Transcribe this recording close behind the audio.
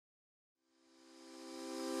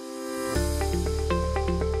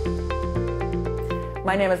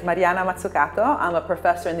My name is Mariana Mazzucato. I'm a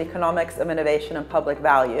professor in the economics of innovation and public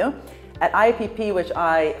value at IPP, which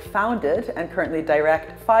I founded and currently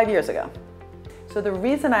direct 5 years ago. So the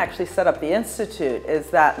reason I actually set up the Institute is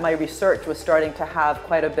that my research was starting to have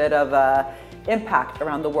quite a bit of impact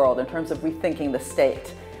around the world in terms of rethinking the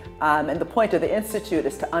state. And the point of the Institute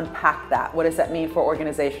is to unpack that. What does that mean for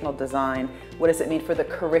organizational design? What does it mean for the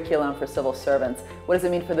curriculum for civil servants? What does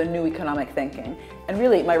it mean for the new economic thinking? And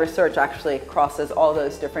really, my research actually crosses all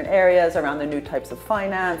those different areas around the new types of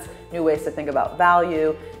finance, new ways to think about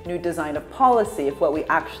value, new design of policy if what we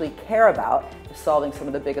actually care about is solving some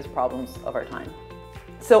of the biggest problems of our time.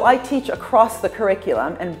 So I teach across the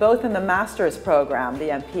curriculum, and both in the master's program, the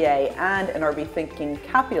MPA, and in our Rethinking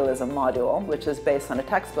Capitalism module, which is based on a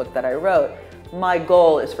textbook that I wrote, my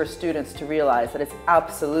goal is for students to realize that it's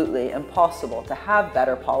absolutely impossible to have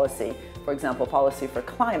better policy, for example, policy for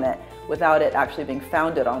climate, without it actually being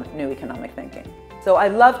founded on new economic thinking. So I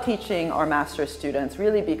love teaching our master's students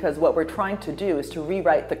really because what we're trying to do is to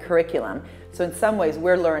rewrite the curriculum. So in some ways,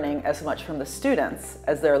 we're learning as much from the students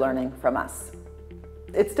as they're learning from us.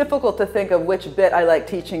 It's difficult to think of which bit I like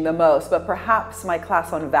teaching the most, but perhaps my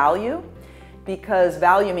class on value, because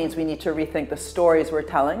value means we need to rethink the stories we're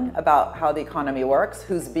telling about how the economy works,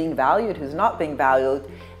 who's being valued, who's not being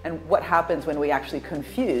valued, and what happens when we actually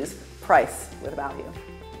confuse price with value.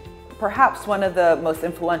 Perhaps one of the most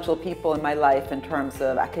influential people in my life in terms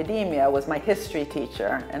of academia was my history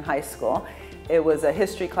teacher in high school. It was a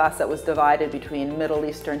history class that was divided between Middle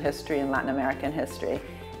Eastern history and Latin American history.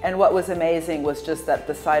 And what was amazing was just that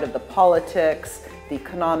the side of the politics, the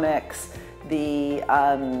economics,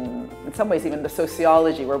 in some ways even the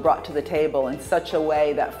sociology were brought to the table in such a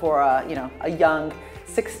way that for a young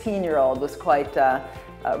 16-year-old was quite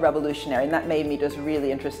revolutionary, and that made me just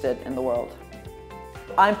really interested in the world.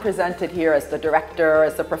 I'm presented here as the director,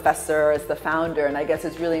 as the professor, as the founder, and I guess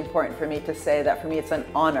it's really important for me to say that for me it's an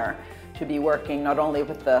honor to be working not only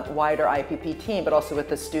with the wider IPP team, but also with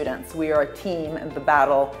the students. We are a team in the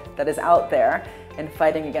battle that is out there in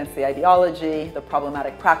fighting against the ideology, the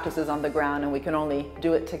problematic practices on the ground, and we can only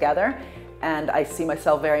do it together. And I see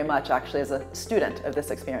myself very much actually as a student of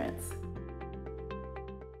this experience.